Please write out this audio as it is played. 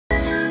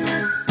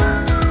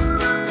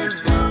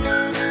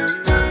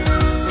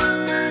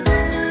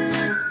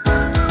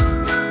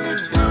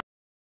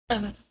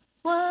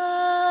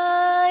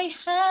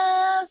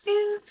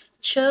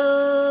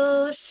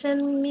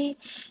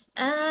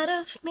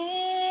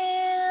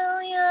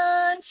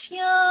wants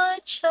your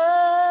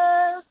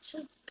child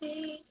to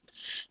be.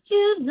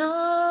 You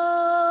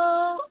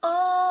know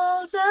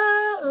all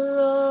the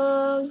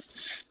wrongs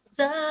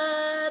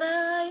that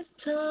I've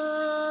done.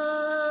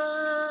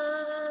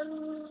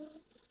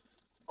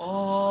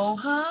 Oh,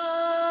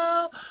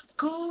 how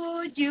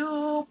could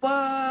you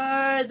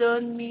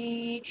pardon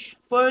me?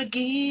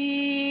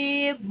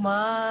 Forgive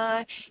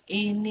my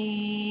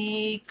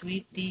iniquity.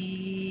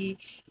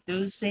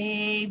 To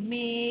save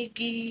me,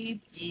 give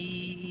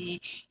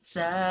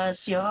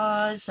Jesus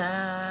your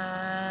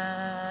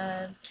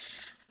Son.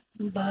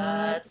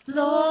 But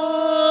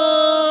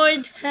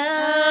Lord,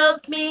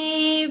 help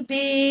me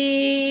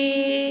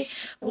be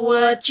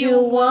what you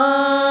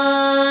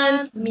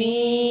want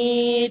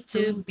me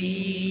to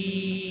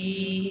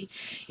be.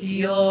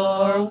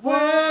 Your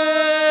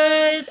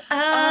word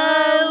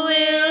I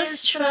will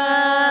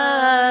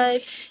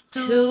strive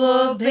to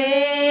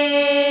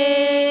obey.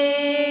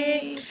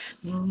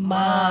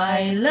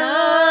 My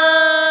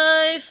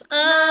life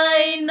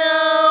I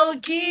now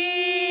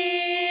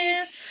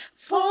give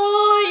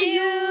for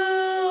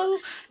you.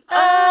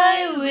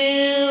 I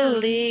will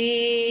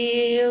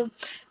live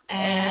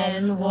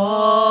and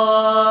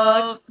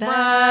walk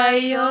by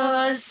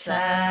your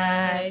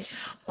side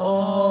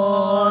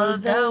all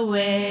the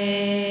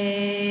way.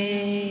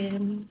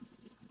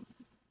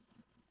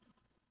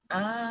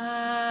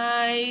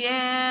 I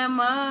am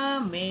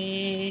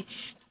amazed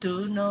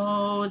to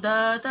know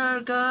that our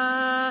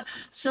God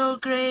so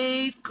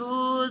great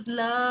could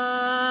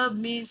love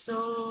me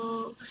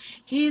so.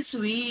 He's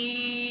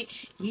willing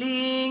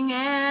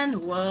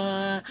and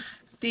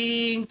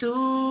wanting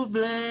to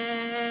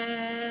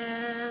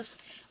bless.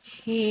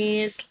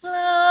 His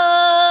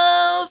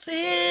love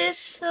is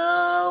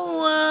so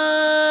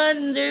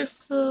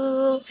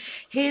wonderful,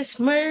 His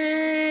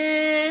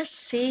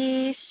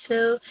mercy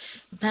so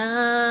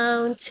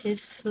bountiful.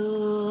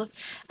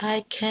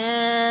 I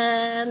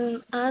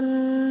can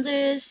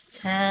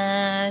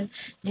understand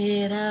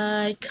it,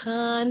 I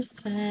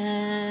confess.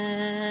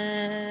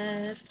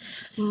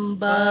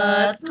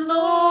 But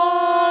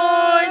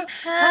Lord,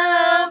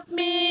 help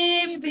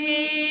me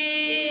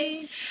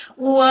be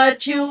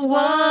what you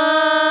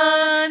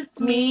want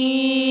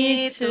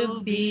me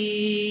to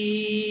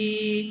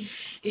be.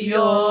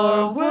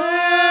 Your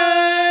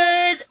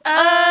word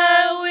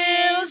I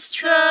will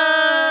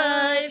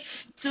strive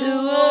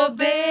to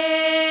obey.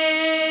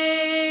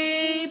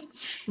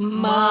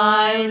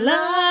 My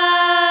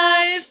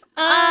life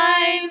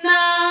I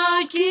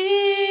now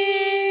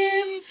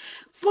give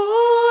for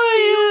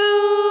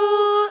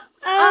you.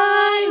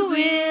 I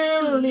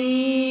will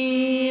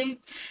live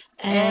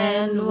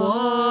and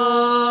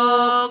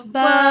walk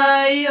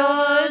by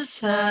your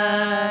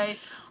side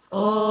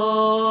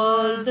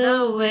all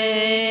the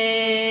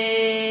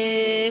way,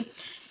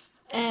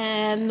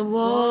 and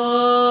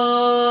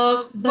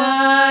walk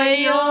by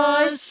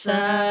your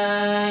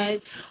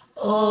side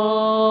all